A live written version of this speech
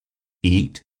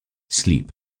eat, sleep,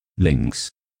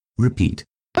 links, repeat.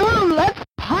 Ooh, let's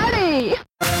party!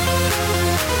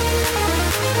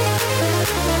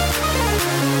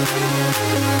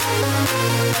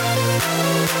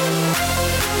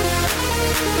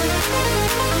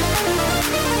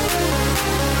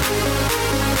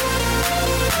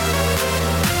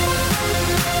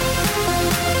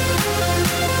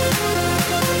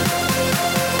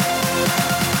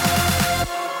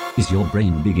 Is your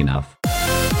brain big enough?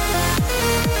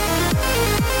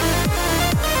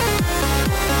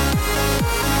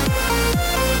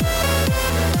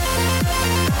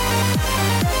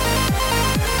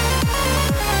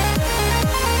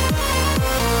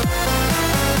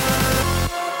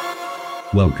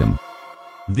 Welcome.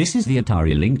 This is the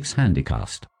Atari Lynx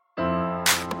Handycast.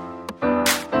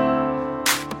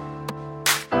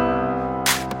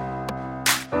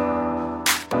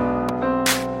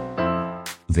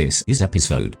 This is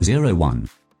episode 01,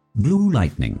 Blue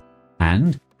Lightning.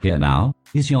 And here now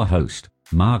is your host,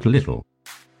 Mark Little.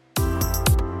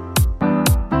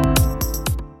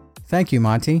 Thank you,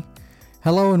 Monty.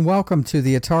 Hello and welcome to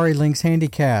the Atari Lynx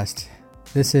Handycast.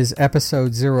 This is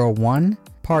episode 01,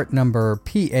 part number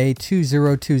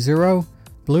PA2020,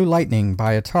 Blue Lightning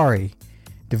by Atari,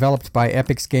 developed by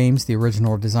Epyx Games, the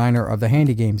original designer of the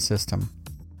Handy Game system.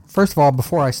 First of all,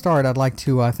 before I start, I'd like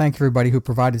to thank everybody who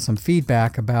provided some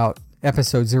feedback about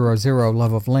episode 00,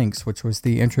 Love of Lynx, which was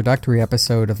the introductory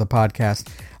episode of the podcast.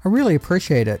 I really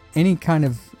appreciate it. Any kind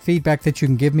of feedback that you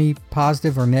can give me,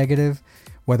 positive or negative,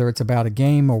 whether it's about a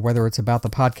game or whether it's about the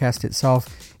podcast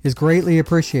itself, is greatly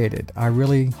appreciated. I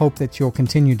really hope that you'll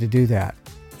continue to do that.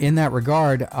 In that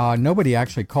regard, nobody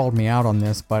actually called me out on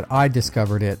this, but I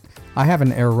discovered it. I have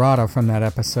an errata from that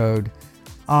episode.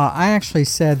 I actually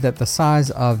said that the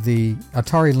size of the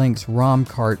Atari Lynx ROM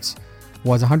carts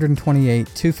was 128,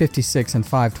 256, and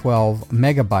 512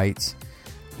 megabytes,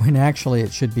 when actually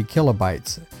it should be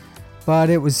kilobytes.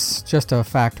 But it was just a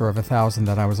factor of 1,000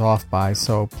 that I was off by,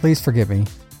 so please forgive me.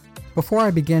 Before I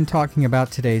begin talking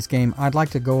about today's game, I'd like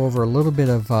to go over a little bit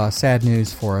of sad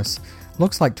news for us.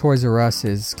 Looks like Toys R Us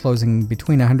is closing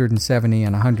between 170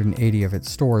 and 180 of its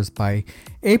stores by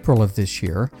April of this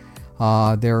year.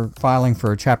 They're filing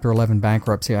for Chapter 11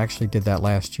 bankruptcy. I actually did that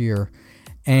last year.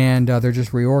 And they're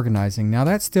just reorganizing. Now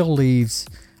that still leaves,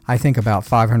 I think, about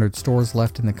 500 stores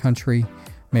left in the country,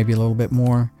 maybe a little bit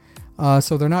more.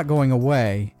 So they're not going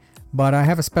away. But I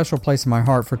have a special place in my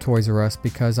heart for Toys R Us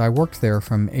because I worked there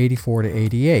from 84 to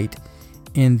 88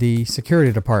 in the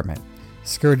security department.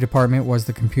 Security department was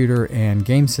the computer and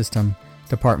game system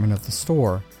department of the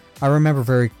store. I remember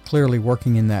very clearly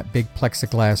working in that big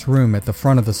plexiglass room at the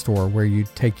front of the store where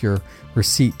you'd take your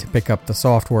receipt to pick up the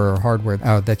software or hardware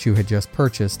that you had just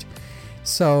purchased.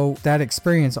 So that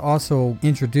experience also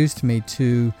introduced me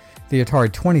to the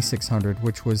Atari 2600,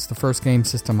 which was the first game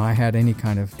system I had any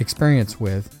kind of experience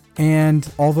with. And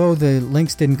although the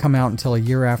Lynx didn't come out until a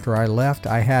year after I left,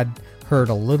 I had heard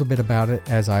a little bit about it,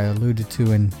 as I alluded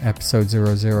to in episode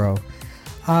 00.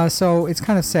 So it's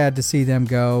kind of sad to see them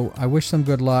go. I wish them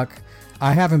good luck.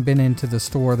 I haven't been into the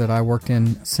store that I worked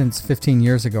in since 15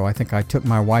 years ago. I think I took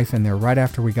my wife in there right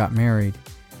after we got married.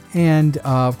 And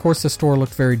of course the store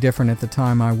looked very different at the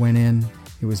time I went in.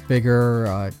 It was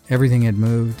bigger. Everything had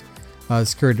moved. The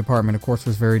security department, of course,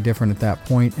 was very different at that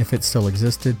point, if it still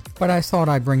existed. But I thought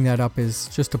I'd bring that up as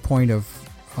just a point of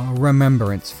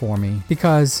remembrance for me,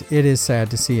 because it is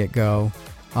sad to see it go,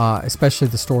 especially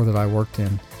the store that I worked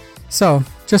in. So,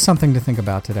 just something to think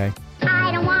about today.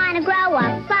 I don't want to grow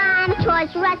up, I'm a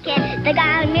Toys R Us kid. They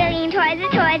got a million toys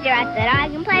at Toys R Us that I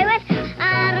can play with.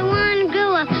 I don't want to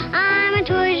grow up, I'm a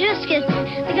Toys R Us kid.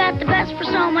 They got the best for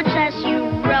so much less, you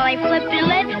really flip your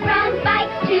lid. From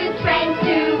bikes to trains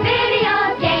to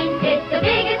video games, it's the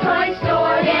biggest toy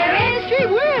store there is. Gee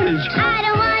whiz! I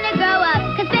don't want to grow up,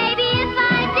 cause baby if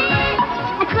I did,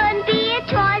 I couldn't be a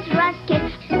Toys R Us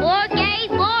kid. More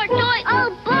games, more toys,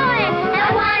 oh boy,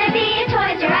 I want to be a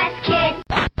Toys R Us kid.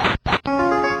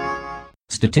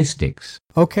 Statistics.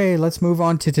 Okay, let's move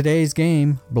on to today's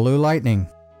game, Blue Lightning.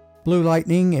 Blue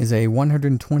Lightning is a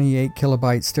 128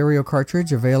 kilobyte stereo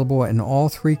cartridge available in all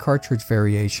three cartridge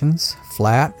variations,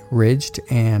 flat, ridged,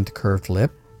 and curved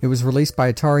lip. It was released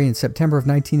by Atari in September of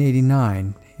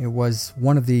 1989. It was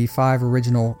one of the 5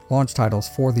 original launch titles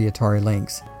for the Atari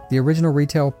Lynx. The original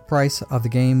retail price of the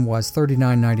game was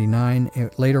 $39.99.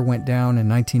 It later went down in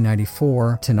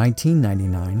 1994 to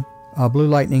 $19.99. Blue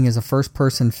Lightning is a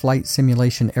first-person flight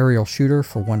simulation aerial shooter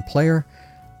for one player.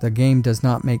 The game does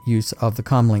not make use of the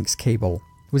Comlinks cable.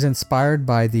 It was inspired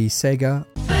by the Sega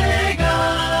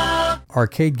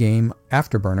arcade game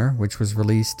Afterburner, which was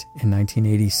released in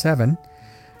 1987.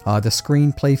 The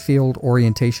screen playfield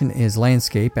orientation is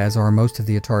landscape, as are most of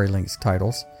the Atari Lynx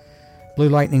titles. Blue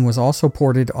Lightning was also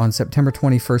ported on September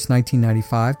 21st,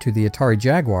 1995 to the Atari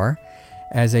Jaguar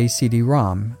as a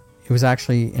CD-ROM. It was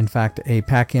actually, in fact, a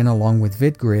pack-in along with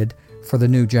VidGrid for the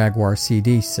new Jaguar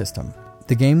CD system.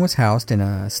 The game was housed in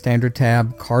a standard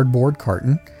tab cardboard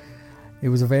carton. It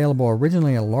was available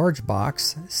originally in a large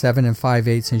box, 7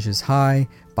 5/8 inches high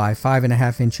by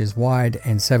 5.5 inches wide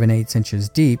and 7/8 inches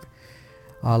deep.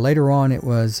 Later on, it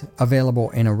was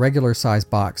available in a regular size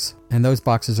box, and those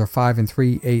boxes are 5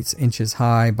 3/8 inches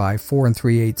high by 4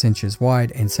 3/8 inches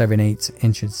wide and 7/8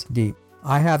 inches deep.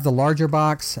 I have the larger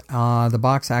box. The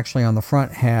box actually on the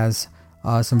front has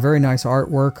some very nice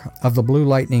artwork of the Blue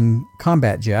Lightning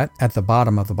combat jet at the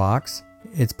bottom of the box.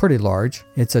 It's pretty large.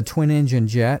 It's a twin-engine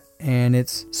jet, and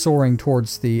it's soaring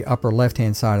towards the upper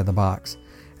left-hand side of the box.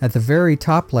 At the very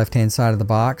top left-hand side of the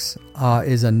box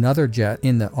is another jet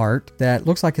in the art that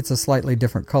looks like it's a slightly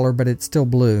different color, but it's still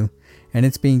blue, and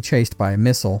it's being chased by a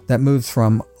missile that moves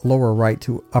from lower right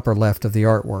to upper left of the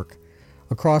artwork.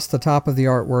 Across the top of the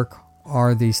artwork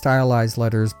are the stylized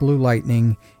letters Blue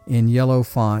Lightning in yellow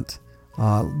font.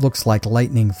 Looks like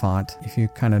lightning font, if you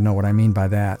kind of know what I mean by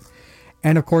that.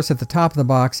 And of course, at the top of the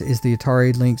box is the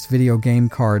Atari Lynx video game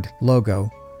card logo,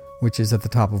 which is at the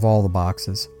top of all the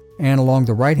boxes. And along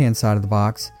the right-hand side of the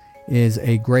box is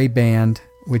a gray band,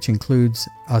 which includes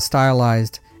a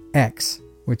stylized X,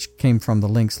 which came from the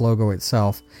Lynx logo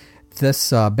itself. This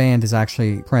band is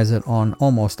actually present on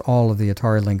almost all of the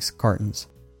Atari Lynx cartons.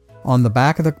 On the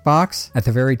back of the box, at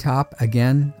the very top,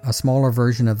 again, a smaller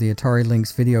version of the Atari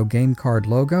Lynx video game card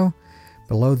logo.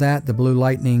 Below that, the Blue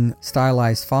Lightning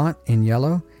stylized font in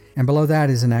yellow, and below that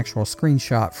is an actual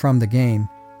screenshot from the game.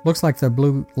 Looks like the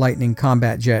Blue Lightning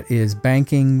combat jet is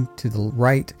banking to the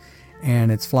right,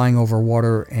 and it's flying over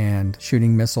water and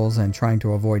shooting missiles and trying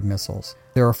to avoid missiles.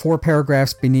 There are 4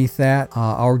 paragraphs beneath that.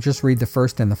 I'll just read the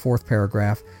first and the fourth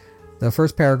paragraph. The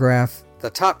first paragraph: the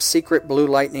top secret Blue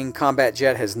Lightning combat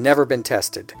jet has never been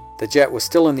tested. The jet was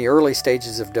still in the early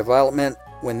stages of development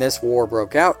when this war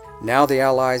broke out. Now the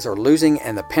Allies are losing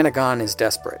and the Pentagon is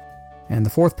desperate. And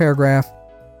the fourth paragraph: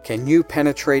 can you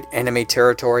penetrate enemy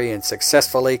territory and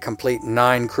successfully complete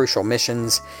 9 crucial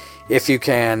missions? If you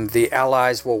can, the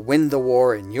Allies will win the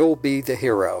war and you'll be the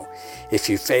hero. If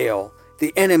you fail,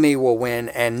 the enemy will win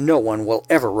and no one will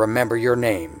ever remember your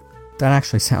name. That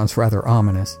actually sounds rather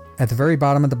ominous. At the very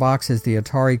bottom of the box is the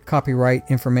Atari copyright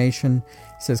information.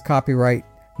 It says copyright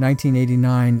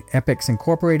 1989 Epyx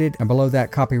Incorporated, and below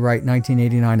that copyright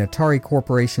 1989 Atari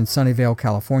Corporation, Sunnyvale,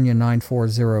 California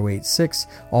 94086,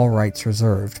 all rights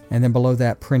reserved. And then below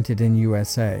that, printed in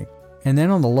USA. And then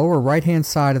on the lower right hand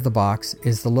side of the box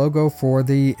is the logo for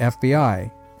the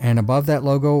FBI, and above that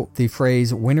logo the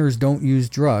phrase "Winners don't use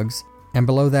drugs," and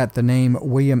below that the name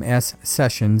William S.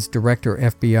 Sessions, Director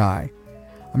FBI.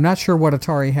 I'm not sure what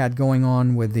Atari had going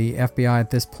on with the FBI at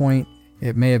this point.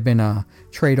 It may have been a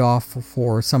trade-off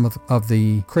for some of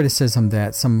the criticism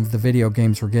that some of the video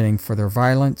games were getting for their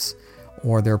violence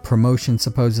or their promotion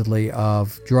supposedly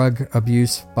of drug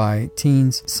abuse by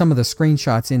teens. Some of the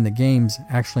screenshots in the games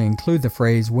actually include the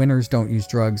phrase "Winners don't use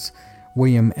drugs,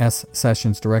 William S.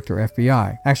 Sessions, Director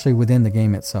FBI," actually within the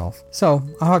game itself. So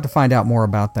I'll have to find out more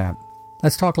about that.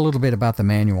 Let's talk a little bit about the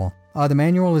manual. The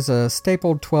manual is a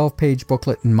stapled 12-page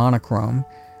booklet in monochrome.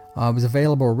 It was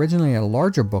available originally in a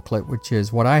larger booklet, which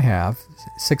is what I have,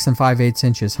 6 5/8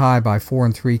 inches high by 4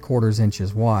 3/4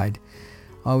 inches wide.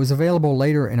 It was available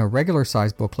later in a regular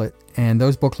size booklet, and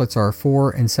those booklets are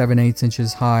 4 7/8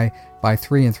 inches high by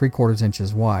 3 3/4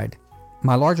 inches wide.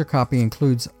 My larger copy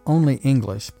includes only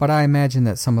English, but I imagine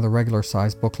that some of the regular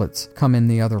size booklets come in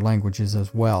the other languages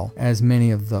as well, as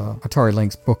many of the Atari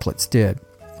Lynx booklets did.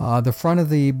 The front of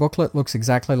the booklet looks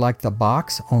exactly like the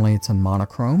box, only it's in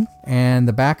monochrome. And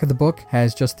the back of the book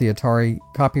has just the Atari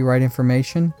copyright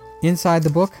information. Inside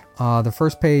the book, the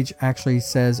first page actually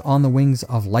says "On the Wings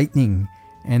of Lightning,"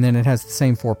 and then it has the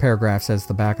same 4 paragraphs as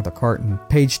the back of the carton.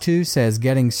 Page 2 says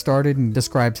 "Getting Started" and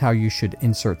describes how you should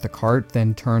insert the cart,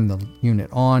 then turn the unit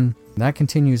on. That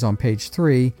continues on page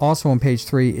 3. Also on page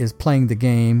 3 is "Playing the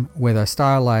Game" with a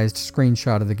stylized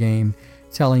screenshot of the game,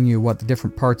 telling you what the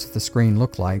different parts of the screen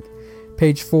look like.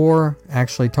 Page 4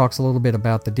 actually talks a little bit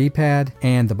about the D-pad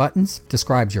and the buttons,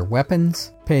 describes your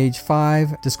weapons. Page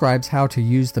 5 describes how to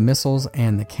use the missiles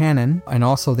and the cannon, and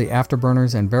also the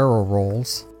afterburners and barrel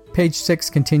rolls. Page 6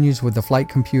 continues with the flight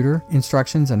computer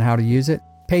instructions and how to use it.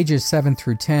 Pages 7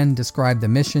 through 10 describe the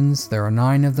missions. There are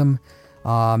 9 of them.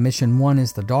 Mission 1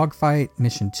 is the dogfight,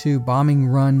 Mission 2 bombing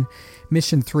run,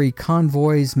 Mission 3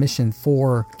 convoys, Mission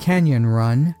 4 canyon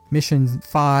run, Mission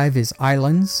 5 is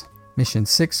islands, Mission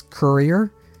 6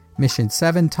 courier, Mission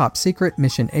 7, Top Secret,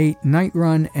 Mission 8, Night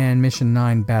Run, and Mission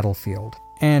 9, Battlefield.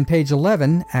 And page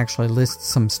 11 actually lists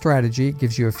some strategy, it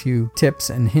gives you a few tips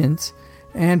and hints.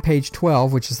 And page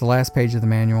 12, which is the last page of the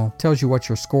manual, tells you what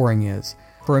your scoring is.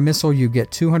 For a missile, you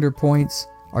get 200 points,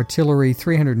 artillery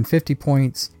 350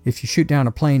 points. If you shoot down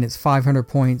a plane, it's 500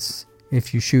 points.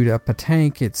 If you shoot up a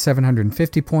tank, it's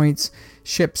 750 points.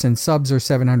 Ships and subs are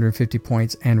 750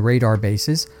 points, and radar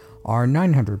bases are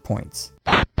 900 points.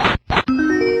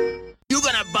 You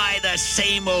gonna buy the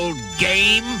same old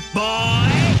game, boy?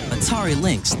 Atari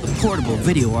Lynx, the portable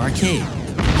video arcade.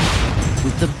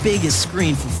 With the biggest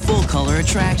screen for full-color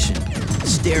attraction,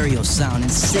 stereo sound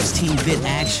and 16-bit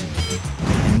action,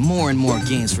 and more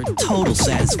games for total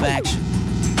satisfaction.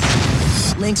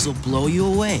 Lynx will blow you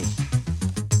away.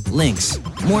 Lynx,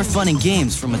 more fun and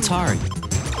games from Atari.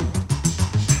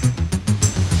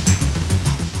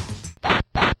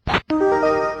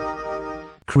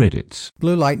 Credits.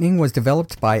 Blue Lightning was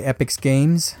developed by Epyx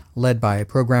Games, led by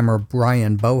programmer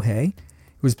Brian Bohe. It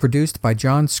was produced by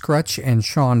John Scrutch and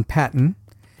Sean Patton.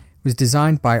 It was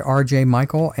designed by R.J.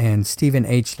 Michael and Stephen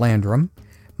H. Landrum.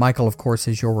 Michael, of course,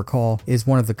 as you'll recall, is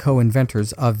one of the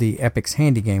co-inventors of the Epyx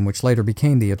Handy game, which later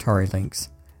became the Atari Lynx.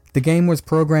 The game was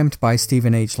programmed by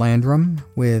Stephen H. Landrum,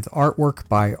 with artwork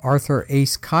by Arthur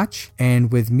Ace Koch,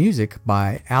 and with music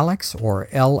by Alex, or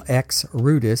LX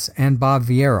Rudis, and Bob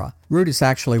Vieira. Rudis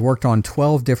actually worked on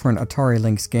 12 different Atari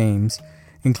Lynx games,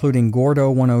 including Gordo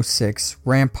 106,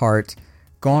 Rampart,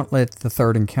 Gauntlet The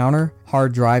Third Encounter,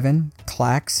 Hard Drivin',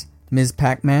 Klax, Ms.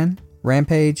 Pac-Man,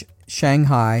 Rampage,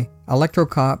 Shanghai, Electro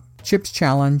Cop, Chips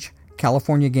Challenge,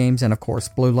 California Games, and of course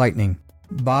Blue Lightning.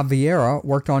 Bob Vieira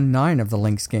worked on 9 of the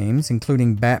Lynx games,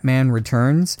 including Batman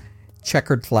Returns,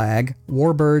 Checkered Flag,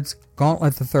 Warbirds,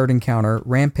 Gauntlet The Third Encounter,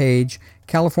 Rampage,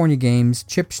 California Games,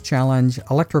 Chips Challenge,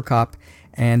 Electro Cop,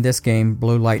 and this game,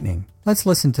 Blue Lightning. Let's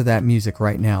listen to that music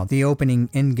right now, the opening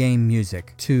in-game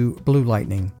music to Blue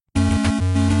Lightning.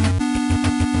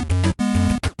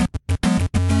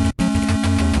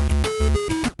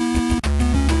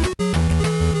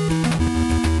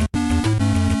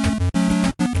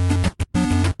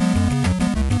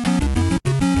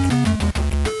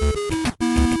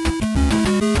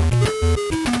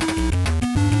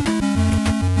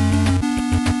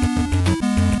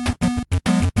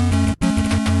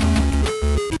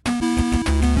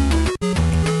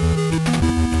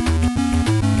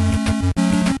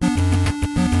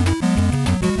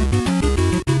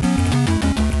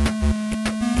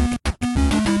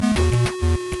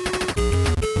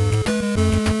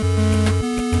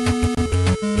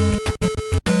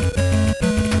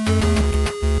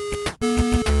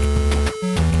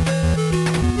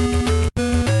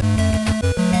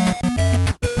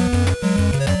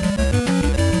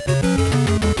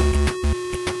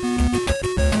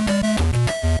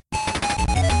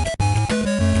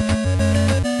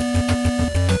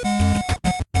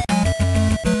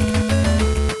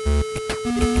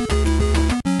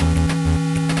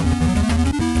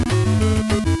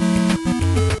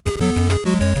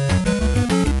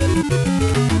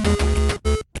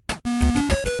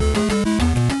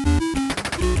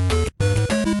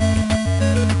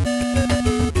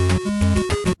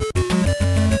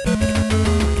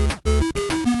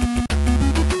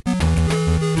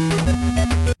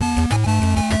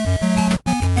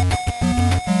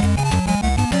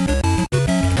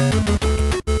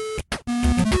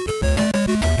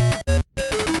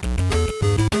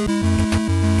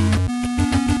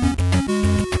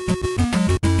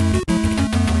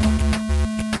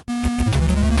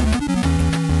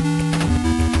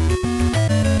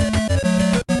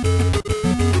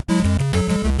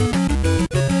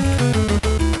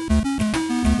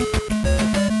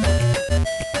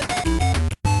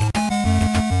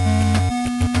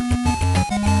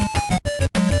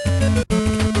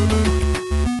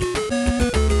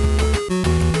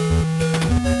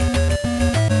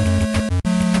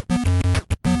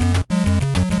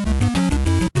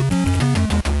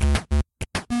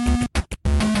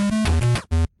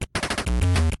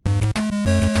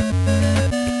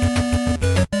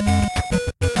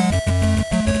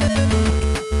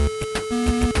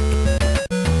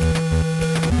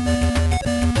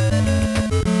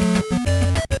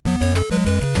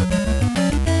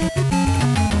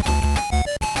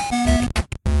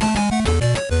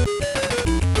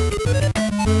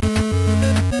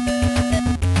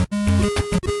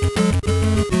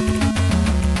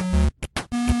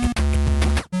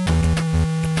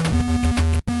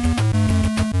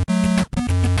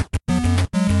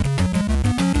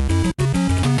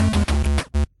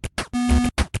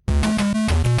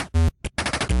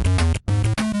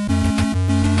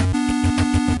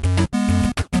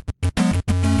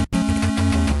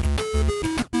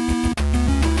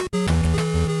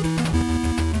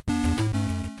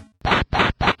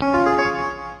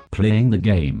 playing the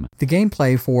game. The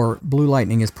gameplay for Blue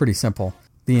Lightning is pretty simple.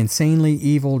 The insanely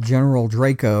evil General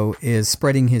Draco is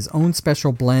spreading his own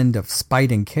special blend of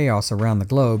spite and chaos around the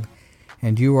globe,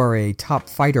 and you are a top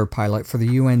fighter pilot for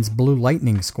the UN's Blue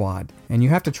Lightning Squad. And you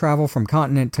have to travel from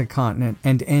continent to continent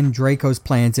and end Draco's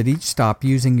plans at each stop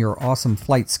using your awesome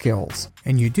flight skills.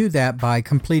 And you do that by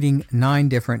completing 9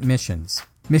 different missions.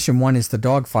 Mission 1 is the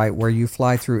dogfight, where you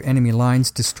fly through enemy lines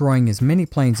destroying as many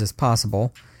planes as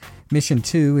possible. Mission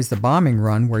 2 is the bombing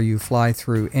run, where you fly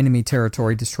through enemy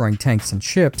territory destroying tanks and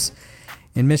ships.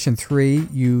 In Mission 3,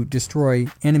 you destroy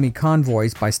enemy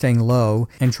convoys by staying low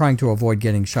and trying to avoid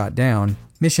getting shot down.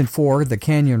 Mission 4, the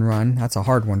canyon run, that's a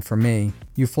hard one for me.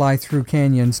 You fly through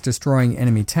canyons destroying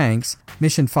enemy tanks.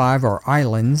 Mission 5 are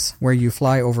islands, where you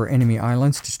fly over enemy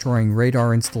islands destroying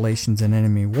radar installations and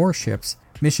enemy warships.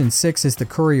 Mission 6 is the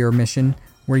courier mission,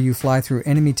 where you fly through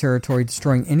enemy territory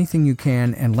destroying anything you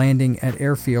can and landing at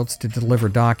airfields to deliver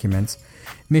documents.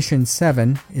 Mission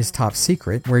 7 is Top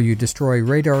Secret, where you destroy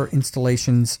radar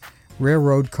installations,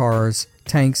 railroad cars,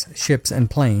 tanks, ships, and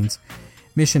planes.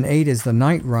 Mission 8 is the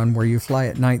Night Run, where you fly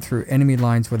at night through enemy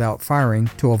lines without firing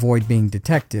to avoid being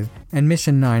detected. And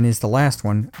Mission 9 is the last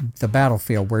one, the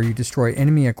Battlefield, where you destroy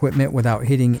enemy equipment without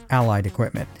hitting Allied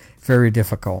equipment. Very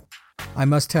difficult. I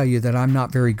must tell you that I'm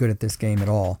not very good at this game at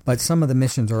all, but some of the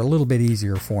missions are a little bit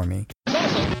easier for me.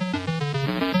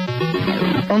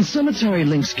 On some Atari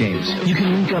Lynx games, you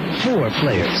can link up 4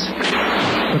 players.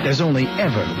 But there's only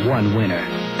ever one winner.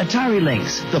 Atari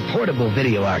Lynx, the portable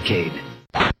video arcade.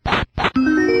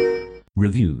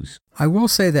 Reviews. I will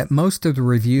say that most of the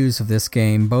reviews of this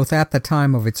game, both at the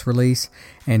time of its release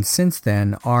and since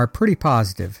then, are pretty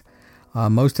positive.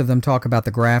 Most of them talk about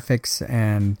the graphics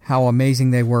and how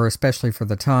amazing they were, especially for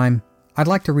the time. I'd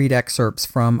like to read excerpts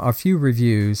from a few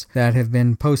reviews that have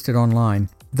been posted online.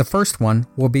 The first one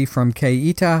will be from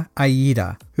Keita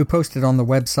Aida, who posted on the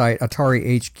website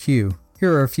Atari HQ.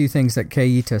 Here are a few things that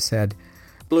Keita said.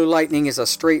 Blue Lightning is a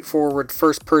straightforward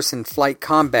first-person flight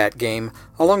combat game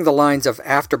along the lines of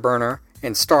Afterburner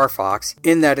and Star Fox,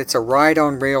 in that it's a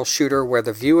ride-on-rail shooter where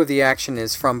the view of the action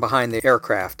is from behind the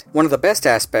aircraft. One of the best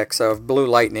aspects of Blue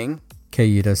Lightning,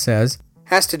 Keita says,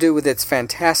 has to do with its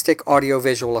fantastic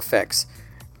audio-visual effects.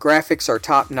 Graphics are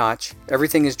top-notch,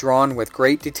 everything is drawn with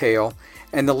great detail,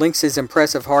 and the Lynx's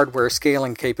impressive hardware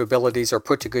scaling capabilities are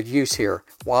put to good use here.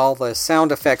 While the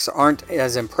sound effects aren't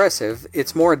as impressive,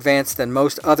 it's more advanced than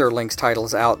most other Lynx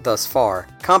titles out thus far.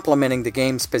 Complementing the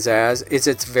game's pizzazz is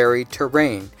its varied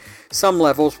terrain. Some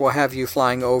levels will have you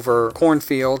flying over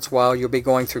cornfields while you'll be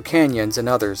going through canyons and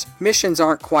others. Missions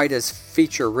aren't quite as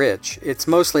feature-rich. It's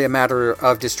mostly a matter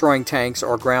of destroying tanks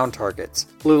or ground targets.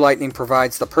 Blue Lightning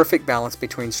provides the perfect balance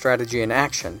between strategy and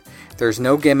action. There's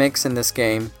no gimmicks in this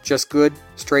game, just good,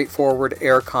 straightforward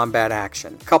air combat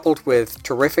action. Coupled with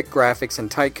terrific graphics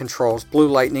and tight controls, Blue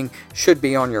Lightning should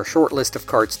be on your short list of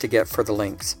carts to get for the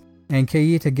Lynx. And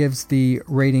Keita gives the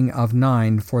rating of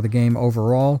 9 for the game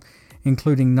overall,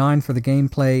 including 9 for the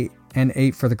gameplay and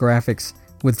 8 for the graphics,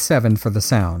 with 7 for the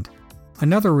sound.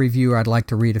 Another review I'd like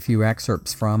to read a few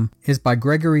excerpts from is by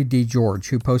Gregory D. George,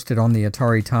 who posted on the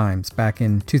Atari Times back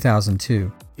in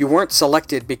 2002. You weren't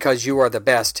selected because you are the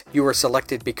best, you were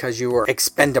selected because you were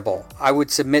expendable. I would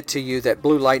submit to you that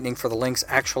Blue Lightning for the Lynx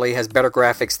actually has better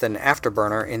graphics than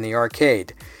Afterburner in the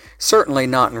arcade. Certainly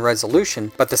not in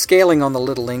resolution, but the scaling on the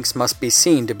little Lynx must be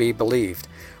seen to be believed.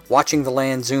 Watching the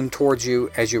land zoom towards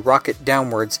you as you rocket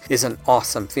downwards is an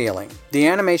awesome feeling. The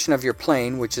animation of your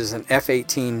plane, which is an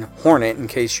F-18 Hornet in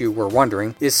case you were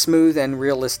wondering, is smooth and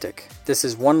realistic. This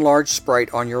is one large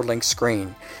sprite on your Lynx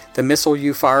screen. The missile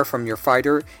you fire from your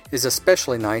fighter is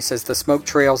especially nice as the smoke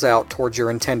trails out towards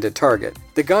your intended target.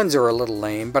 The guns are a little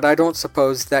lame, but I don't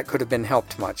suppose that could have been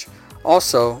helped much.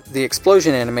 Also, the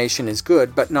explosion animation is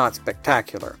good, but not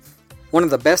spectacular. One of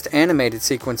the best animated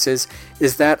sequences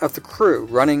is that of the crew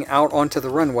running out onto the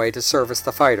runway to service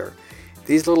the fighter.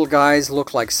 These little guys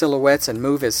look like silhouettes and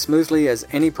move as smoothly as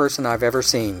any person I've ever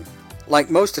seen. Like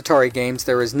most Atari games,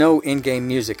 there is no in-game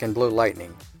music in Blue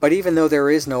Lightning. But even though there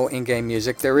is no in-game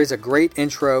music, there is a great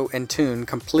intro and tune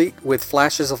complete with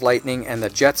flashes of lightning and the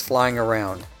jets flying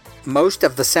around. Most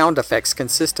of the sound effects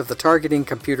consist of the targeting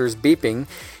computer's beeping,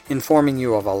 informing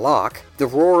you of a lock, the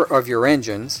roar of your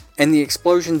engines, and the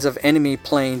explosions of enemy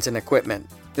planes and equipment.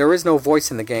 There is no voice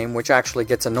in the game, which actually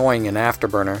gets annoying in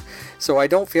Afterburner, so I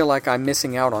don't feel like I'm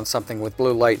missing out on something with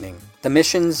Blue Lightning. The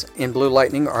missions in Blue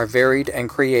Lightning are varied and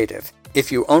creative.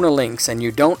 If you own a Lynx and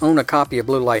you don't own a copy of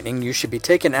Blue Lightning, you should be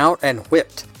taken out and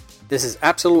whipped. This is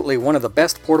absolutely one of the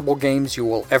best portable games you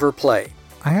will ever play.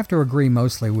 I have to agree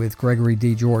mostly with Gregory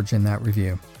D. George in that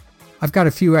review. I've got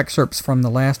a few excerpts from the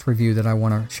last review that I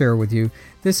want to share with you.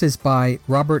 This is by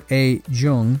Robert A.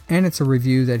 Jung, and it's a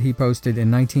review that he posted in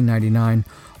 1999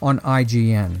 on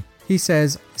IGN. He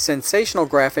says, "Sensational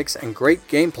graphics and great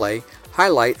gameplay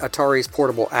highlight Atari's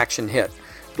portable action hit.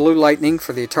 Blue Lightning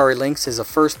for the Atari Lynx is a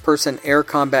first-person air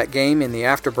combat game in the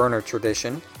Afterburner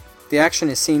tradition. The action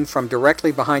is seen from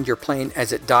directly behind your plane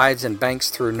as it dives and banks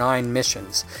through 9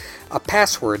 missions. A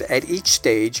password at each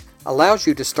stage allows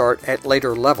you to start at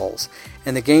later levels,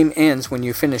 and the game ends when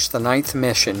you finish the 9th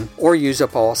mission or use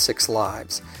up all 6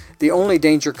 lives. The only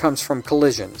danger comes from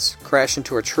collisions, crash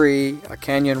into a tree, a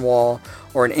canyon wall,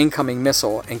 or an incoming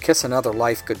missile and kiss another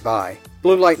life goodbye.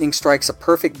 Blue Lightning strikes a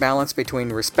perfect balance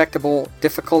between respectable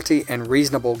difficulty and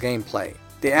reasonable gameplay.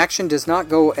 The action does not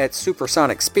go at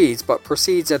supersonic speeds, but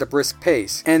proceeds at a brisk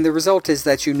pace, and the result is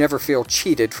that you never feel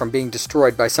cheated from being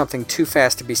destroyed by something too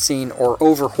fast to be seen or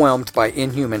overwhelmed by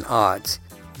inhuman odds.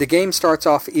 The game starts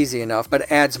off easy enough,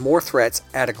 but adds more threats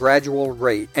at a gradual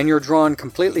rate, and you're drawn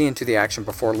completely into the action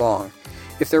before long.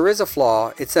 If there is a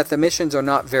flaw, it's that the missions are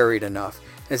not varied enough,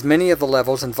 as many of the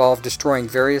levels involve destroying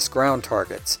various ground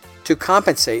targets. To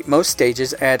compensate, most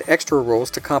stages add extra rules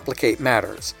to complicate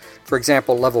matters. For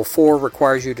example, level 4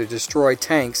 requires you to destroy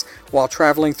tanks while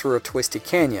traveling through a twisty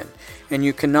canyon, and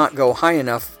you cannot go high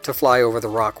enough to fly over the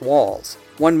rock walls.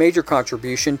 One major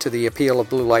contribution to the appeal of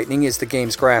Blue Lightning is the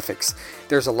game's graphics.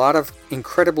 There's a lot of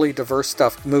incredibly diverse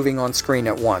stuff moving on screen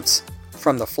at once.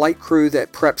 From the flight crew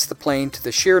that preps the plane to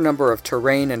the sheer number of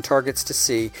terrain and targets to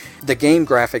see, the game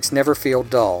graphics never feel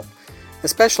dull.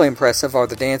 Especially impressive are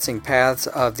the dancing paths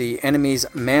of the enemy's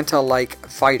manta-like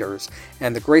fighters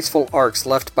and the graceful arcs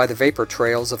left by the vapor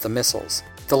trails of the missiles.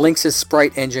 The Lynx's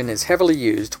sprite engine is heavily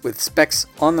used, with specks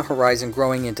on the horizon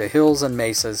growing into hills and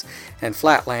mesas, and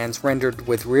flatlands rendered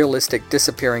with realistic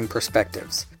disappearing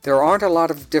perspectives. There aren't a lot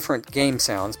of different game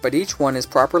sounds, but each one is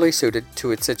properly suited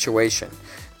to its situation.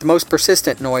 The most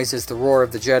persistent noise is the roar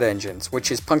of the jet engines,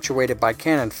 which is punctuated by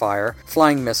cannon fire,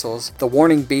 flying missiles, the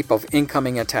warning beep of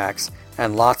incoming attacks,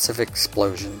 and lots of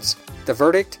explosions. The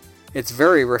verdict? It's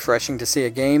very refreshing to see a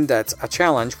game that's a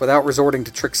challenge without resorting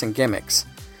to tricks and gimmicks.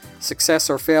 Success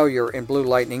or failure in Blue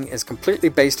Lightning is completely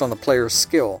based on the player's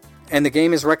skill, and the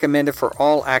game is recommended for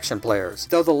all action players.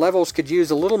 Though the levels could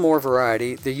use a little more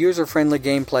variety, the user-friendly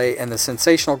gameplay and the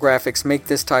sensational graphics make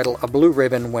this title a blue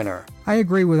ribbon winner. I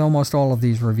agree with almost all of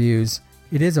these reviews.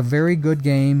 It is a very good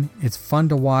game. It's fun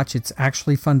to watch. It's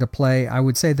actually fun to play. I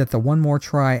would say that the one more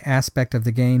try aspect of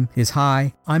the game is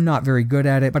high. I'm not very good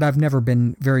at it, but I've never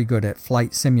been very good at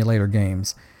flight simulator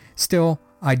games. Still,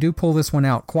 I do pull this one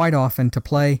out quite often to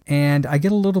play, and I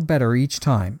get a little better each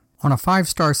time. On a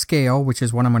 5-star scale, which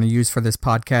is what I'm going to use for this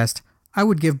podcast, I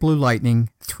would give Blue Lightning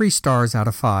 3 stars out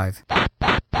of 5.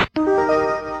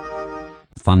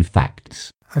 Fun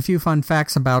facts. A few fun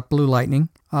facts about Blue Lightning.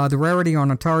 The rarity on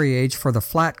Atari Age for the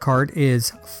flat cart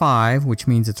is 5, which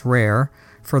means it's rare.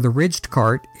 For the ridged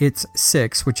cart, it's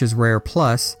 6, which is rare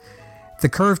plus. The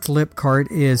curved lip cart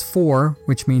is 4,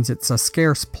 which means it's a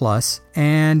scarce plus.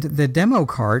 And the demo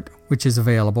cart, which is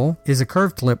available, is a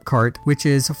curved lip cart, which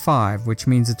is 5, which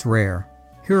means it's rare.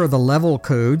 Here are the level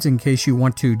codes in case you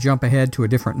want to jump ahead to a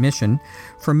different mission.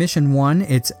 For mission 1,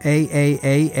 it's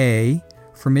AAAA.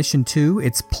 For mission 2,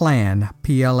 it's Plan,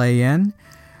 P-L-A-N.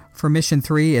 For mission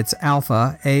 3, it's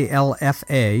Alpha,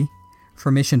 A-L-F-A.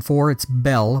 For mission 4, it's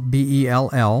Bell,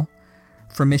 B-E-L-L.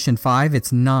 For mission 5,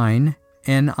 it's Nine,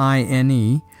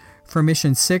 N-I-N-E. For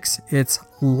mission 6, it's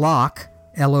Lock,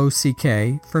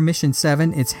 L-O-C-K. For mission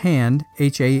 7, it's Hand,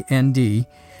 H-A-N-D.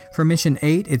 For mission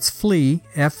 8, it's Flee,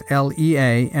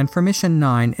 F-L-E-A. And for mission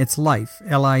 9, it's Life,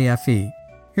 L-I-F-E.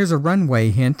 Here's a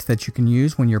runway hint that you can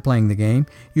use when you're playing the game.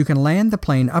 You can land the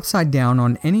plane upside down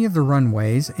on any of the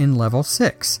runways in level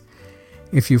 6.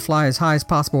 If you fly as high as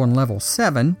possible in level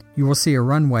 7, you will see a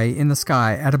runway in the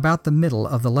sky at about the middle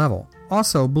of the level.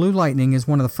 Also, Blue Lightning is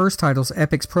one of the first titles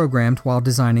Epyx programmed while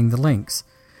designing the Lynx.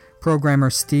 Programmer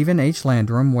Stephen H.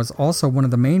 Landrum was also one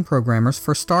of the main programmers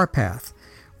for Starpath,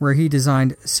 where he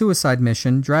designed Suicide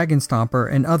Mission, Dragon Stomper,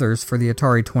 and others for the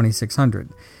Atari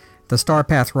 2600. The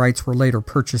Starpath rights were later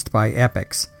purchased by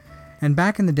Epyx. And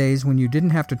back in the days when you didn't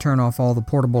have to turn off all the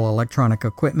portable electronic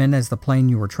equipment as the plane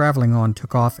you were traveling on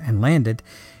took off and landed,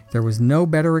 there was no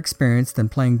better experience than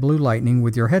playing Blue Lightning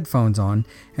with your headphones on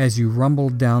as you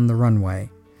rumbled down the runway.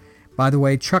 By the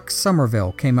way, Chuck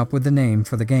Somerville came up with the name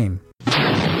for the game.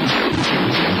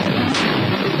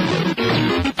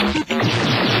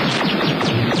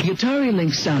 The Atari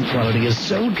Lynx sound quality is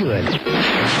so good,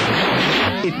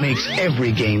 it makes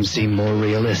every game seem more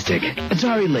realistic.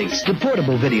 Atari Lynx, the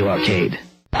portable video arcade.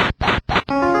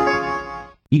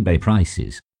 eBay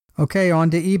prices. Okay, on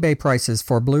to eBay prices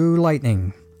for Blue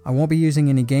Lightning. I won't be using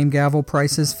any Game Gavel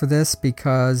prices for this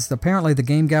because apparently the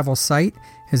Game Gavel site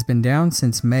has been down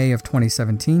since May of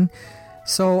 2017,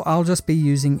 so I'll just be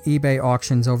using eBay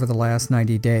auctions over the last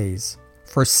 90 days.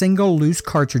 For single loose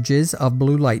cartridges of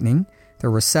Blue Lightning,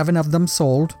 there were 7 of them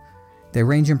sold. They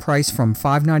range in price from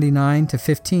 $5.99 to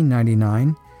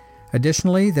 $15.99.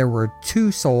 Additionally, there were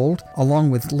 2 sold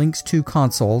along with Lynx 2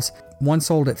 consoles. One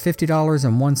sold at $50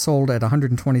 and one sold at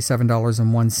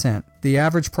 $127.01. The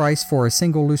average price for a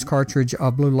single loose cartridge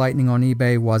of Blue Lightning on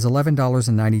eBay was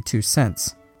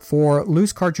 $11.92. For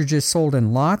loose cartridges sold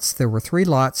in lots, there were 3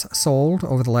 lots sold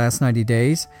over the last 90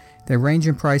 days. They range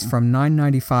in price from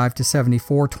 $9.95 to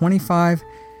 $74.25.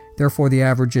 Therefore, the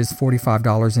average is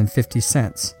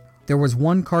 $45.50. There was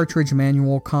 1 cartridge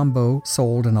manual combo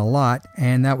sold in a lot,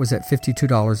 and that was at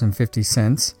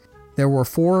 $52.50. There were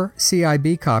 4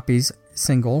 CIB copies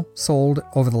single sold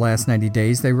over the last 90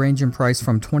 days. They range in price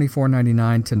from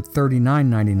 $24.99 to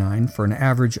 $39.99 for an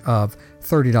average of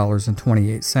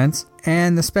 $30.28.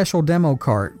 And the special demo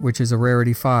cart, which is a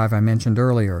Rarity 5 I mentioned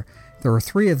earlier. There were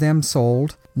 3 of them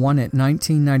sold, one at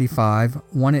 $19.95,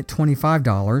 one at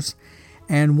 $25,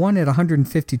 and one at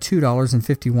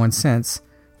 $152.51,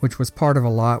 which was part of a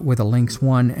lot with a Lynx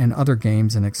 1 and other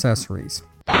games and accessories.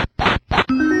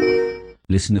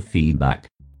 Listener feedback.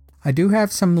 I do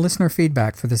have some listener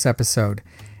feedback for this episode,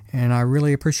 and I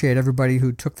really appreciate everybody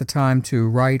who took the time to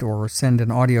write or send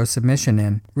an audio submission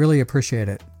in. Really appreciate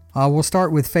it. We'll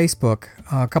start with Facebook.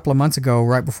 A couple of months ago,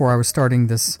 right before I was starting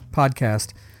this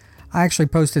podcast, I actually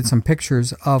posted some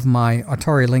pictures of my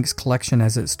Atari Lynx collection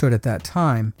as it stood at that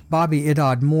time. Bobby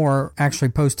Idod Moore actually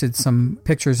posted some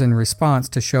pictures in response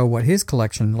to show what his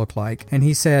collection looked like, and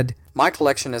he said, "My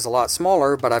collection is a lot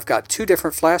smaller, but I've got 2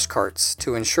 different flash carts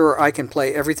to ensure I can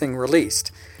play everything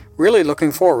released. Really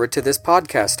looking forward to this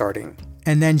podcast starting."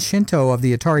 And then Shinto of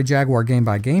the Atari Jaguar Game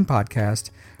by Game podcast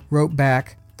wrote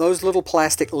back, "Those little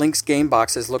plastic Lynx game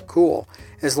boxes look cool.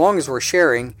 As long as we're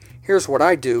sharing, here's what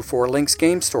I do for Lynx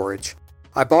game storage.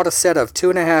 I bought a set of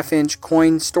 2.5-inch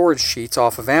coin storage sheets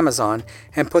off of Amazon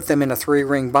and put them in a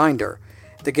 3-ring binder.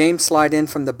 The games slide in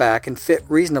from the back and fit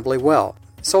reasonably well,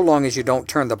 so long as you don't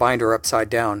turn the binder upside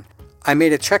down. I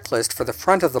made a checklist for the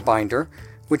front of the binder,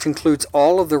 which includes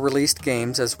all of the released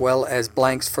games as well as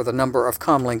blanks for the number of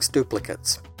Comlinks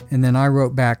duplicates." And then I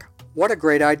wrote back, "What a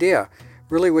great idea.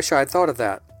 Really wish I had thought of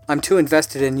that. I'm too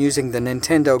invested in using the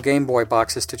Nintendo Game Boy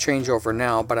boxes to change over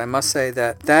now, but I must say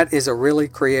that is a really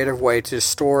creative way to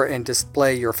store and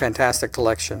display your fantastic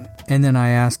collection." And then I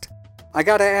asked, "I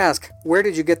gotta ask, where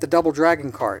did you get the Double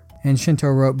Dragon cart?" And Shinto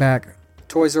wrote back,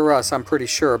 "Toys R Us, I'm pretty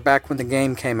sure, back when the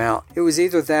game came out. It was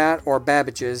either that or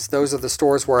Babbage's. Those are the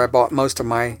stores where I bought most of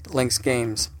my Lynx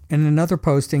games." In another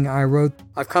posting, I wrote,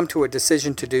 "I've come to a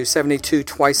decision to do 72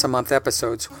 twice-a-month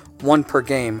episodes, 1 per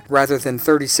game, rather than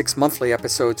 36 monthly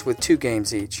episodes with 2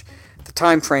 games each. The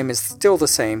time frame is still the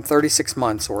same, 36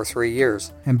 months or 3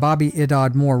 years." And Bobby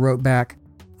Idod Moore wrote back,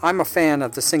 "I'm a fan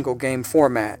of the single-game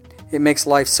format. It makes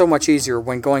life so much easier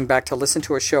when going back to listen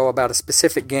to a show about a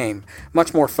specific game,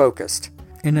 much more focused."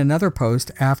 In another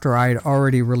post, after I had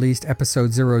already released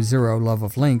episode 00, Love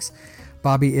of Lynx,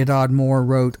 Bobby Idod Moore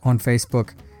wrote on Facebook,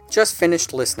 "Just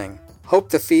finished listening. Hope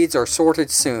the feeds are sorted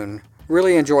soon.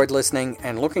 Really enjoyed listening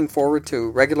and looking forward to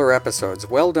regular episodes.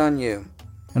 Well done, you."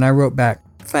 And I wrote back,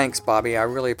 "Thanks, Bobby. I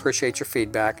really appreciate your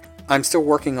feedback. I'm still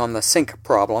working on the sync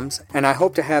problems, and I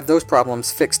hope to have those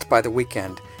problems fixed by the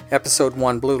weekend. Episode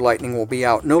 1 Blue Lightning will be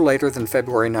out no later than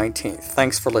February 19th.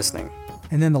 Thanks for listening."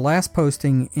 And then the last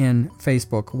posting in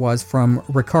Facebook was from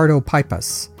Ricardo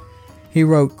Pipas. He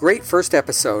wrote, "Great first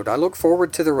episode. I look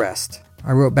forward to the rest."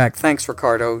 I wrote back, "Thanks,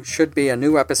 Ricardo. Should be a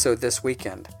new episode this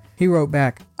weekend." He wrote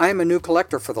back, "I am a new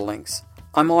collector for the Lynx.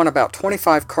 I'm on about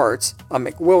 25 carts, a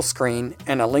McWill screen,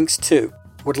 and a Lynx 2.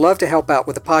 Would love to help out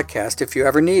with the podcast if you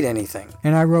ever need anything."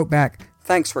 And I wrote back,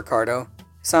 "Thanks, Ricardo.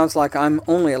 Sounds like I'm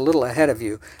only a little ahead of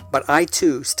you, but I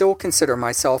too still consider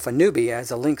myself a newbie as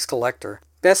a Lynx collector.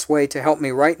 Best way to help me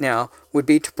right now would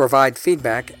be to provide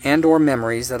feedback and or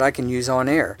memories that I can use on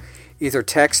air. Either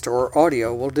text or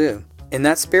audio will do. In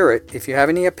that spirit, if you have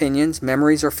any opinions,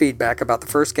 memories, or feedback about the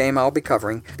first game I'll be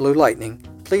covering, Blue Lightning,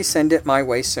 please send it my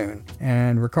way soon."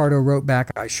 And Ricardo wrote back,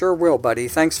 "I sure will, buddy.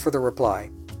 Thanks for the reply."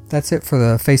 That's it for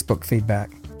the Facebook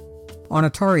feedback. On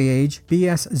Atari Age,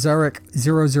 BS Zarek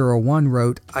 001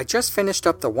 wrote, "I just finished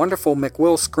up the wonderful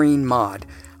McWill screen mod.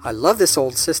 I love this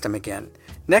old system again.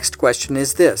 Next question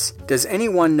is this. Does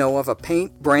anyone know of a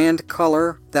paint brand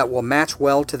color that will match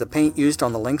well to the paint used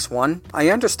on the Lynx 1? I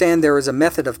understand there is a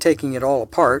method of taking it all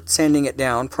apart, sanding it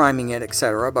down, priming it,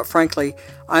 etc., but frankly,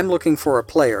 I'm looking for a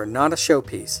player, not a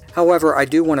showpiece. However, I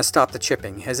do want to stop the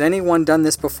chipping. Has anyone done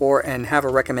this before and have a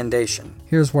recommendation?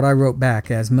 Here's what I wrote back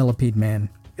as Millipede Man.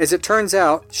 As it turns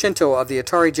out, Shinto of the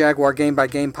Atari Jaguar Game by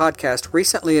Game podcast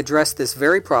recently addressed this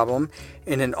very problem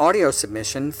in an audio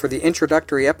submission for the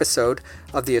introductory episode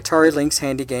of the Atari Lynx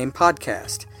Handy Game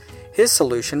podcast. His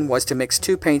solution was to mix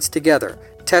two paints together,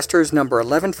 Testors number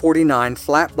 1149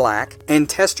 flat black and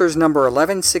Testors number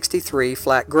 1163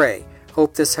 flat gray.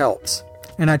 Hope this helps.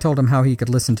 And I told him how he could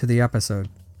listen to the episode.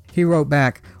 He wrote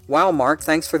back, "Wow, Mark,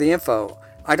 thanks for the info.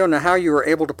 I don't know how you were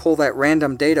able to pull that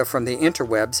random data from the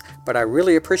interwebs, but I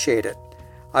really appreciate it.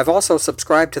 I've also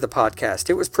subscribed to the podcast.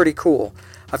 It was pretty cool.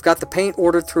 I've got the paint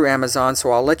ordered through Amazon,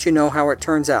 so I'll let you know how it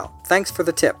turns out. Thanks for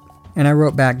the tip." And I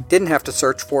wrote back, "Didn't have to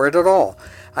search for it at all.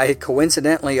 I had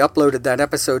coincidentally uploaded that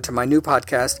episode to my new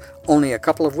podcast only a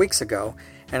couple of weeks ago,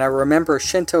 and I remember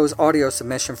Shinto's audio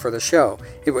submission for the show.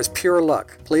 It was pure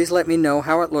luck. Please let me know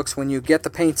how it looks when you get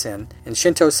the paints in, and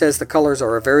Shinto says the colors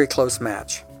are a very close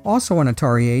match." Also on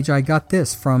Atari Age, I got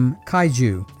this from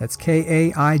Kaiju. That's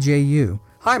Kaiju.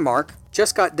 "Hi, Mark.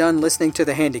 Just got done listening to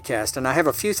the Handycast, and I have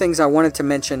a few things I wanted to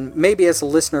mention, maybe as a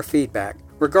listener feedback,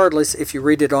 regardless if you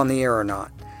read it on the air or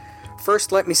not.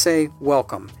 First, let me say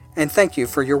welcome, and thank you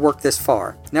for your work this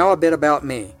far. Now a bit about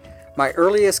me. My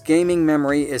earliest gaming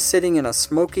memory is sitting in a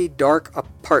smoky, dark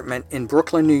apartment in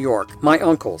Brooklyn, New York, my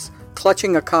uncle's,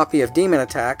 clutching a copy of Demon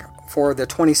Attack for the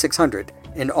 2600.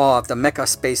 In awe of the mecha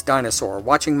space dinosaur,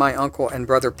 watching my uncle and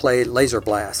brother play Laser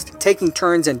Blast, taking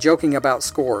turns and joking about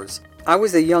scores. I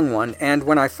was the young one, and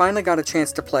when I finally got a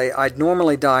chance to play, I'd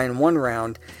normally die in one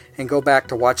round and go back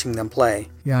to watching them play."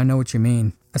 Yeah, I know what you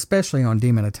mean. Especially on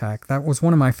Demon Attack. That was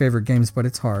one of my favorite games, but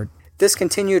it's hard. "This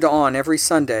continued on every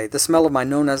Sunday, the smell of my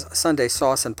Nona's Sunday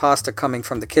sauce and pasta coming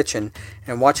from the kitchen,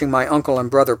 and watching my uncle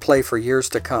and brother play for years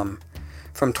to come.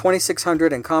 From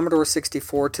 2600 and Commodore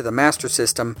 64 to the Master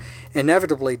System,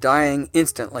 inevitably dying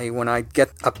instantly when I'd get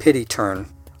a pity turn.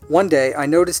 One day, I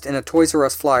noticed in a Toys R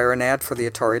Us flyer an ad for the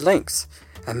Atari Lynx.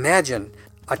 Imagine!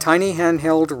 A tiny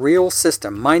handheld real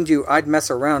system. Mind you, I'd mess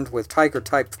around with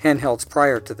Tiger-type handhelds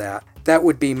prior to that. That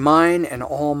would be mine and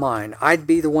all mine. I'd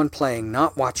be the one playing,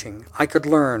 not watching. I could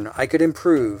learn. I could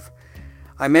improve.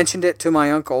 I mentioned it to my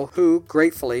uncle, who,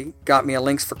 gratefully, got me a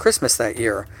Lynx for Christmas that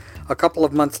year. A couple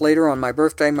of months later, on my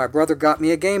birthday, my brother got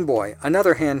me a Game Boy.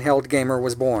 Another handheld gamer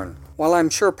was born. While I'm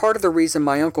sure part of the reason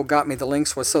my uncle got me the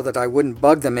Lynx was so that I wouldn't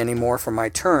bug them anymore for my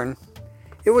turn,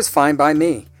 it was fine by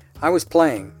me. I was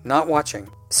playing, not watching.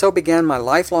 So began my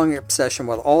lifelong obsession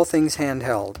with all things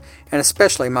handheld, and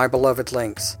especially my beloved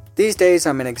Lynx. These days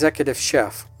I'm an executive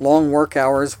chef, long work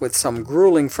hours with some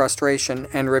grueling frustration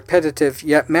and repetitive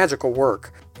yet magical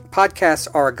work. Podcasts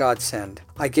are a godsend.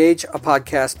 I gauge a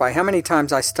podcast by how many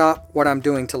times I stop what I'm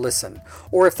doing to listen,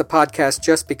 or if the podcast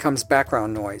just becomes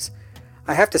background noise.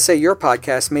 I have to say your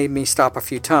podcast made me stop a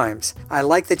few times. I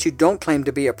like that you don't claim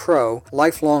to be a pro,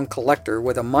 lifelong collector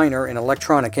with a minor in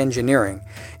electronic engineering.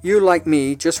 You, like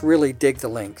me, just really dig the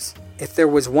Lynx. If there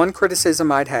was one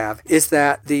criticism I'd have, is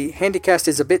that the Handycast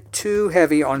is a bit too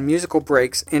heavy on musical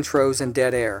breaks, intros, and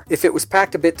dead air. If it was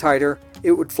packed a bit tighter,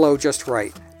 it would flow just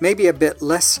right. Maybe a bit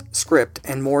less script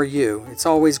and more you. It's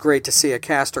always great to see a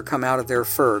caster come out of their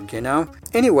Ferg, you know?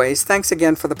 Anyways, thanks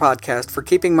again for the podcast, for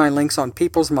keeping my Lynx on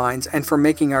people's minds, and for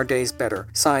making our days better.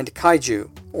 Signed, Kaiju,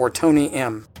 or Tony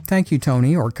M. Thank you,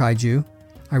 Tony, or Kaiju.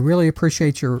 I really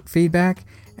appreciate your feedback,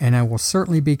 and I will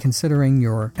certainly be considering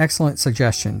your excellent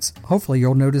suggestions. Hopefully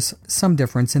you'll notice some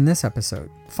difference in this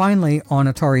episode. Finally, on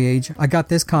Atari Age, I got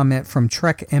this comment from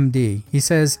Trek MD. He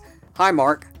says, "Hi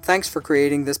Mark, thanks for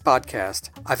creating this podcast.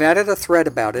 I've added a thread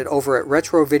about it over at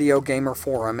Retro Video Gamer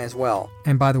Forum as well."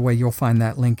 And by the way, you'll find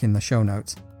that link in the show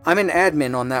notes. "I'm an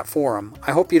admin on that forum.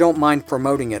 I hope you don't mind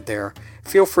promoting it there.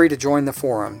 Feel free to join the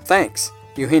forum. Thanks,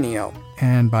 Eugenio."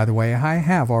 And by the way, I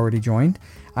have already joined.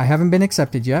 I haven't been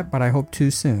accepted yet, but I hope to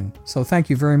soon. So thank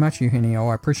you very much, Eugenio.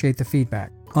 I appreciate the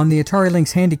feedback. On the Atari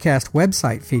Lynx Handycast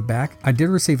website feedback, I did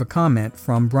receive a comment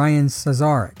from Brian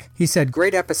Cesarek. He said,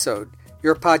 "Great episode.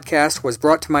 Your podcast was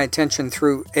brought to my attention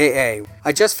through AA.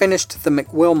 I just finished the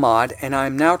McWill mod, and I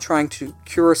am now trying to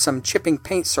cure some chipping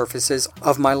paint surfaces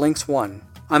of my Lynx 1.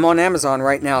 I'm on Amazon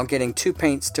right now getting two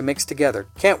paints to mix together.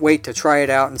 Can't wait to try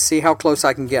it out and see how close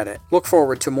I can get it. Look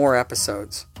forward to more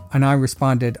episodes." And I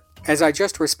responded, "As I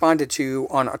just responded to you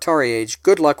on Atari Age,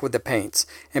 good luck with the paints,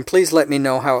 and please let me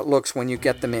know how it looks when you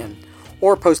get them in.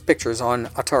 Or post pictures on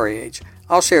Atari Age.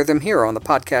 I'll share them here on the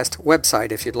podcast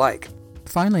website if you'd like."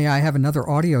 Finally, I have another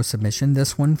audio submission,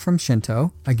 this one from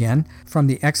Shinto, again, from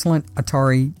the excellent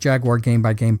Atari Jaguar Game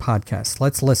by Game podcast.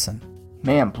 Let's listen.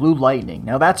 Man, Blue Lightning.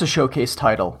 Now that's a showcase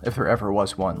title, if there ever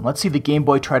was one. Let's see the Game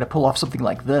Boy try to pull off something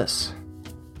like this.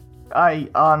 I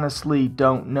honestly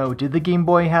don't know. Did the Game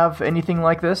Boy have anything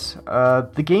like this?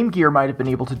 The Game Gear might have been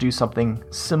able to do something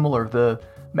similar. The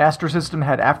Master System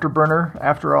had Afterburner,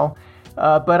 after all.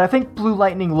 But I think Blue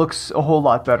Lightning looks a whole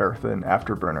lot better than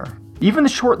Afterburner. Even the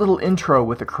short little intro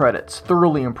with the credits,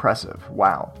 thoroughly impressive.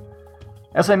 Wow.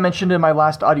 As I mentioned in my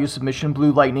last audio submission,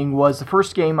 Blue Lightning was the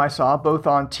first game I saw both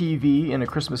on TV in a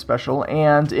Christmas special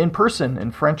and in person in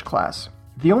French class.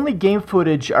 The only game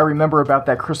footage I remember about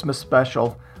that Christmas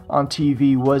special on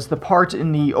TV was the part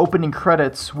in the opening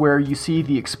credits where you see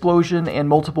the explosion and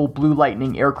multiple Blue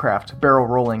Lightning aircraft barrel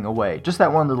rolling away. Just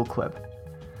that one little clip.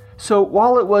 So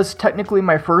while it was technically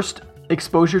my first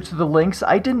exposure to the Lynx,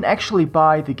 I didn't actually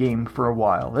buy the game for a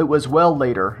while. It was well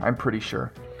later, I'm pretty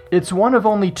sure. It's one of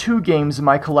only 2 games in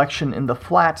my collection in the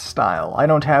flat style. I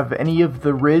don't have any of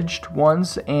the ridged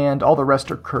ones, and all the rest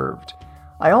are curved.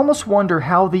 I almost wonder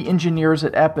how the engineers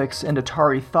at Epyx and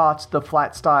Atari thought the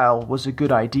flat style was a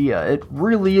good idea. It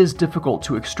really is difficult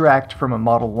to extract from a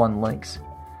Model 1 Lynx.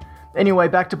 Anyway,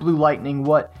 back to Blue Lightning.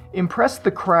 What impressed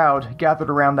the crowd gathered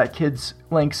around that kid's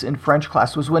Lynx in French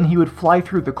class was when he would fly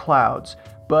through the clouds.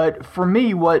 But for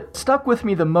me, what stuck with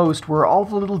me the most were all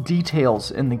the little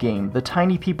details in the game. The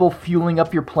tiny people fueling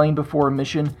up your plane before a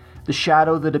mission, the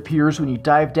shadow that appears when you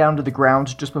dive down to the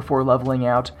ground just before leveling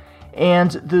out,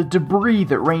 and the debris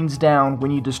that rains down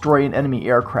when you destroy an enemy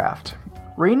aircraft.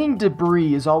 Raining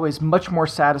debris is always much more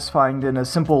satisfying than a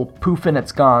simple poof and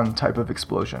it's gone type of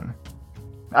explosion.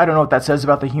 I don't know what that says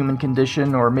about the human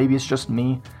condition, or maybe it's just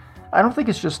me. I don't think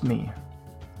it's just me.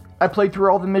 I played through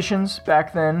all the missions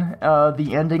back then.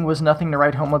 The ending was nothing to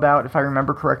write home about, if I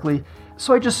remember correctly,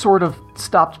 so I just sort of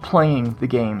stopped playing the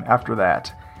game after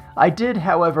that. I did,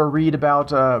 however, read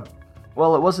about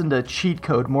well, it wasn't a cheat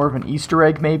code, more of an Easter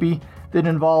egg maybe, that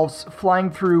involves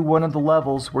flying through one of the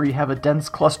levels where you have a dense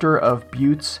cluster of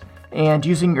buttes and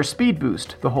using your speed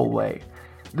boost the whole way.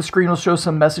 The screen will show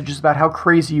some messages about how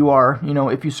crazy you are,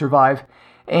 if you survive,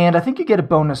 and I think you get a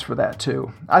bonus for that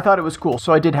too. I thought it was cool,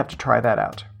 so I did have to try that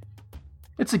out.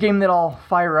 It's a game that I'll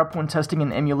fire up when testing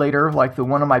an emulator like the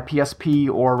one on my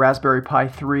PSP or Raspberry Pi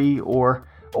 3, or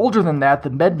older than that, the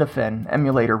Mednafen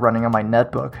emulator running on my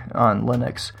netbook on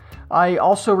Linux. I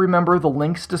also remember the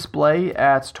Lynx display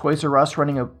at Toys R Us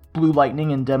running a Blue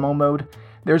Lightning in demo mode.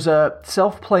 There's a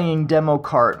self-playing demo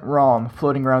cart ROM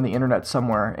floating around the internet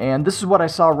somewhere, and this is what I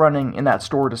saw running in that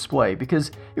store display, because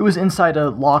it was inside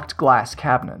a locked glass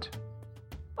cabinet.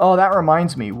 Oh, that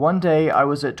reminds me, one day I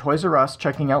was at Toys R Us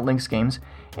checking out Lynx games,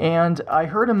 and I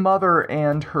heard a mother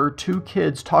and her 2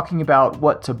 kids talking about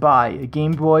what to buy, a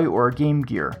Game Boy or a Game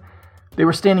Gear. They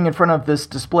were standing in front of this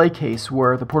display case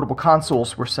where the portable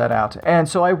consoles were set out, and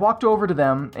so I walked over to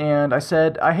them and I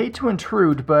said, I hate to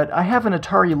intrude, but I have an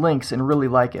Atari Lynx and really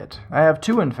like it. I have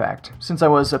 2, in fact, since I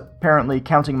was apparently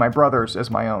counting my brothers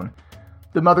as my own.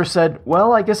 The mother said,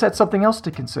 well, I guess that's something else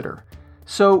to consider.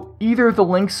 So either the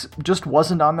Lynx just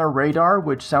wasn't on their radar,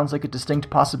 which sounds like a distinct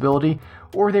possibility,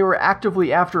 or they were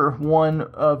actively after one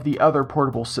of the other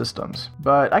portable systems.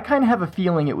 But I kind of have a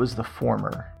feeling it was the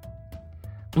former.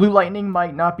 Blue Lightning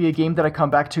might not be a game that I come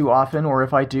back to often, or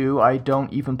if I do, I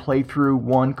don't even play through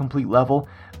one complete level,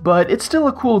 but it's still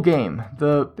a cool game.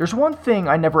 There's one thing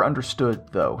I never understood,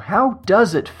 though. How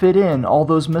does it fit in all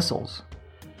those missiles?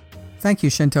 Thank you,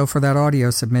 Shinto, for that audio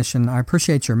submission. I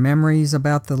appreciate your memories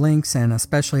about the Lynx and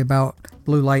especially about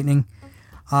Blue Lightning.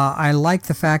 I like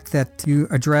the fact that you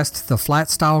addressed the flat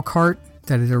style cart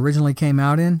that it originally came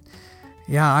out in.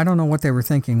 Yeah, I don't know what they were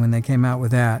thinking when they came out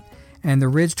with that. And the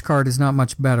ridged cart is not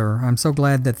much better. I'm so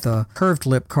glad that the curved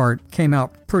lip cart came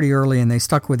out pretty early and they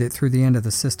stuck with it through the end of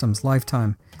the system's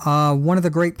lifetime. One of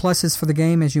the great pluses for the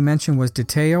game, as you mentioned, was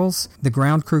details. The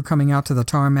ground crew coming out to the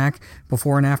tarmac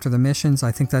before and after the missions.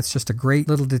 I think that's just a great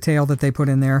little detail that they put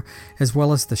in there, as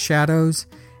well as the shadows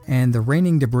and the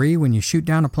raining debris when you shoot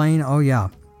down a plane. Oh yeah,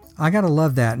 I gotta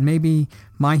love that. Maybe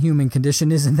my human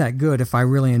condition isn't that good if I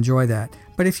really enjoy that.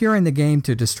 But if you're in the game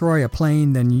to destroy a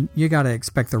plane, then you gotta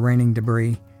expect the raining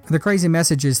debris. The crazy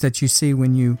messages that you see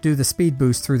when you do the speed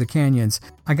boost through the canyons.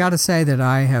 I gotta say that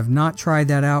I have not tried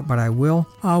that out, but I will.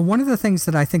 One of the things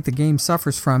that I think the game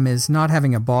suffers from is not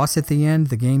having a boss at the end.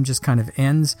 The game just kind of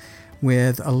ends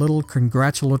with a little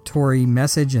congratulatory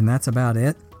message, and that's about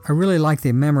it. I really like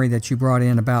the memory that you brought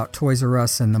in about Toys R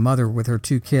Us and the mother with her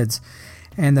 2 kids,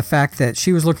 and the fact that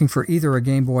she was looking for either a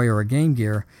Game Boy or a Game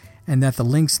Gear, and that the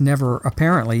Lynx never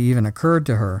apparently even occurred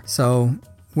to her. So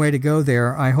way to go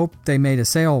there. I hope they made a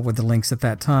sale with the Lynx at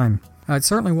that time. It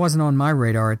certainly wasn't on my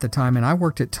radar at the time, and I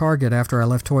worked at Target after I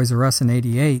left Toys R Us in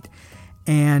 '88,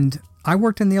 and I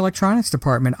worked in the electronics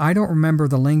department. I don't remember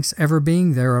the Lynx ever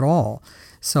being there at all,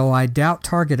 so I doubt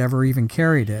Target ever even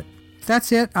carried it.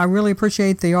 That's it. I really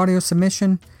appreciate the audio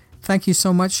submission. Thank you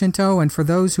so much, Shinto, and for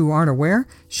those who aren't aware,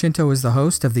 Shinto is the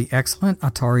host of the excellent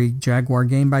Atari Jaguar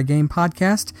Game by Game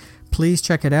podcast. Please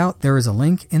check it out. There is a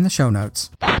link in the show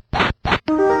notes.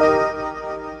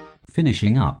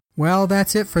 Finishing up. Well,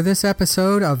 that's it for this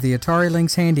episode of the Atari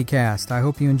Lynx Handycast. I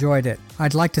hope you enjoyed it.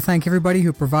 I'd like to thank everybody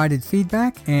who provided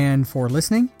feedback and for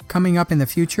listening. Coming up in the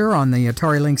future on the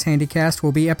Atari Lynx Handycast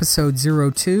will be Episode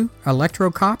 02,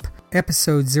 Electro Cop,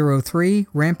 Episode 03,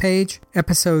 Rampage,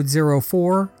 Episode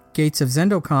 04, Gates of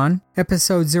Zendokon,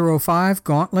 Episode 05,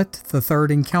 Gauntlet, The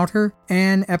Third Encounter,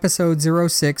 and Episode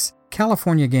 06,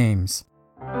 California Games.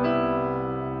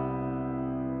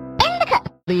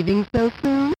 Leaving so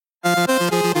soon?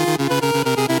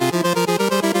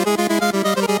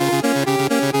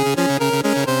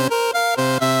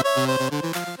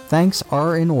 Thanks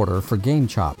are in order for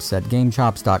GameChops at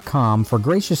GameChops.com for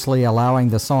graciously allowing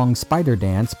the song Spider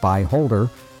Dance by Holder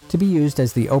to be used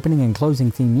as the opening and closing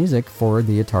theme music for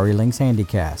the Atari Lynx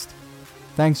Handycast.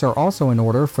 Thanks are also in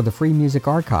order for the Free Music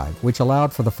Archive, which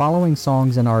allowed for the following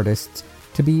songs and artists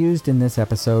to be used in this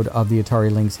episode of the Atari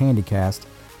Lynx Handycast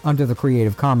under the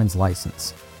Creative Commons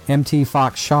license. MT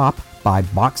Fox Shop by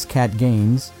Boxcat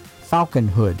Games, Falcon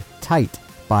Hood Tight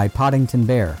by Poddington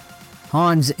Bear,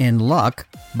 Hans in Luck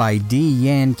by D.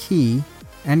 Yan Key,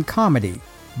 and Comedy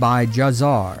by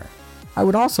Jazar. I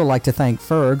would also like to thank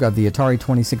Ferg of the Atari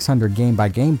 2600 Game by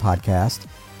Game podcast,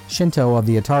 Shinto of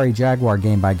the Atari Jaguar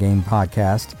Game by Game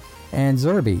podcast, and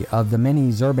Zerby of the many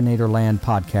Zerbinator Land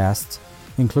podcasts,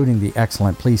 including the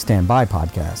excellent Please Stand By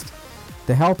podcast.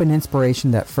 The help and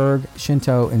inspiration that Ferg,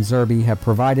 Shinto, and Zerby have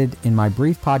provided in my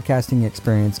brief podcasting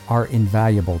experience are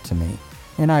invaluable to me,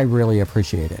 and I really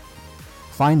appreciate it.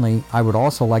 Finally, I would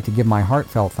also like to give my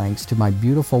heartfelt thanks to my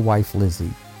beautiful wife,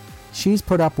 Lizzie. She's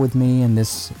put up with me in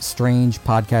this strange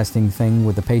podcasting thing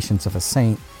with the patience of a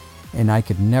saint, and I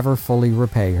could never fully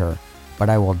repay her, but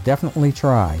I will definitely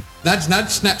try. Nudge, nudge,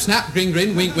 snap, snap, grin,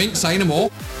 grin, wink, wink, say no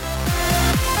more.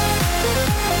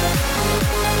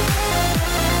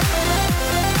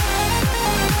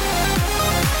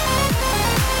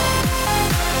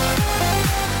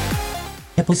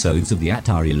 Episodes of the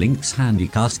Atari Lynx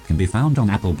Handycast can be found on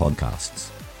Apple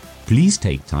Podcasts. Please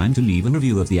take time to leave a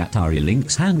review of the Atari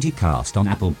Lynx Handycast on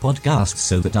Apple Podcasts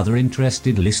so that other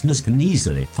interested listeners can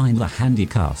easily find the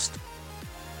Handycast.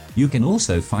 You can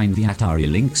also find the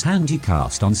Atari Lynx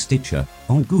Handycast on Stitcher,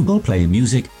 on Google Play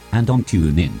Music, and on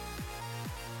TuneIn.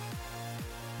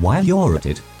 While you're at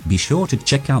it, be sure to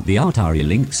check out the Atari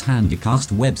Lynx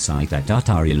Handycast website at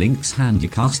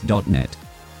atarilynxhandycast.net.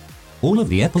 All of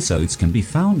the episodes can be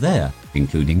found there,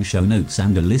 including show notes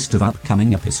and a list of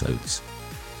upcoming episodes.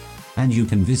 And you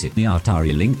can visit the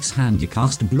Atari Lynx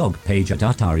Handycast blog page at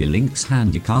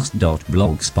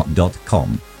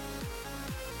atarilynxhandycast.blogspot.com.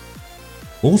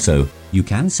 Also, you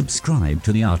can subscribe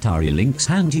to the Atari Lynx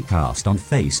Handycast on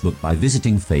Facebook by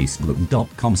visiting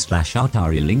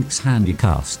facebook.com/Atari Lynx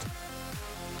Handycast.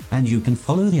 And you can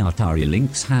follow the Atari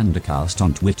Lynx Handycast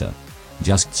on Twitter.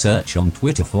 Just search on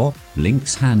Twitter for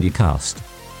Lynx Handycast.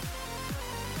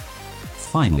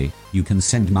 Finally, you can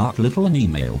send Mark Little an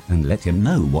email and let him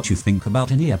know what you think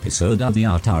about any episode of the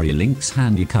Atari Lynx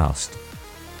Handycast.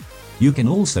 You can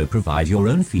also provide your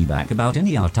own feedback about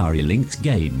any Atari Lynx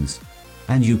games.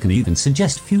 And you can even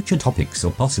suggest future topics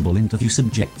or possible interview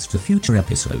subjects for future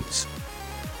episodes.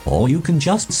 Or you can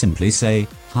just simply say,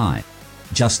 hi.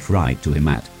 Just write to him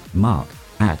at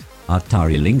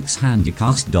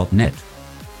mark@atarilynxhandycast.net.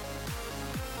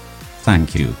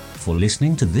 Thank you for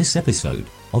listening to this episode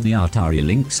of the Atari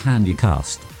Lynx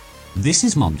Handycast. This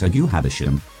is Montague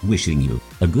Havisham, wishing you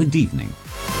a good evening.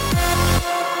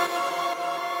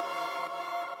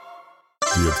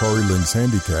 The Atari Lynx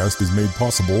Handycast is made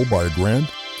possible by a grant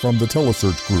from the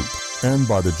Telesearch Group and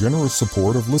by the generous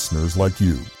support of listeners like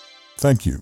you. Thank you.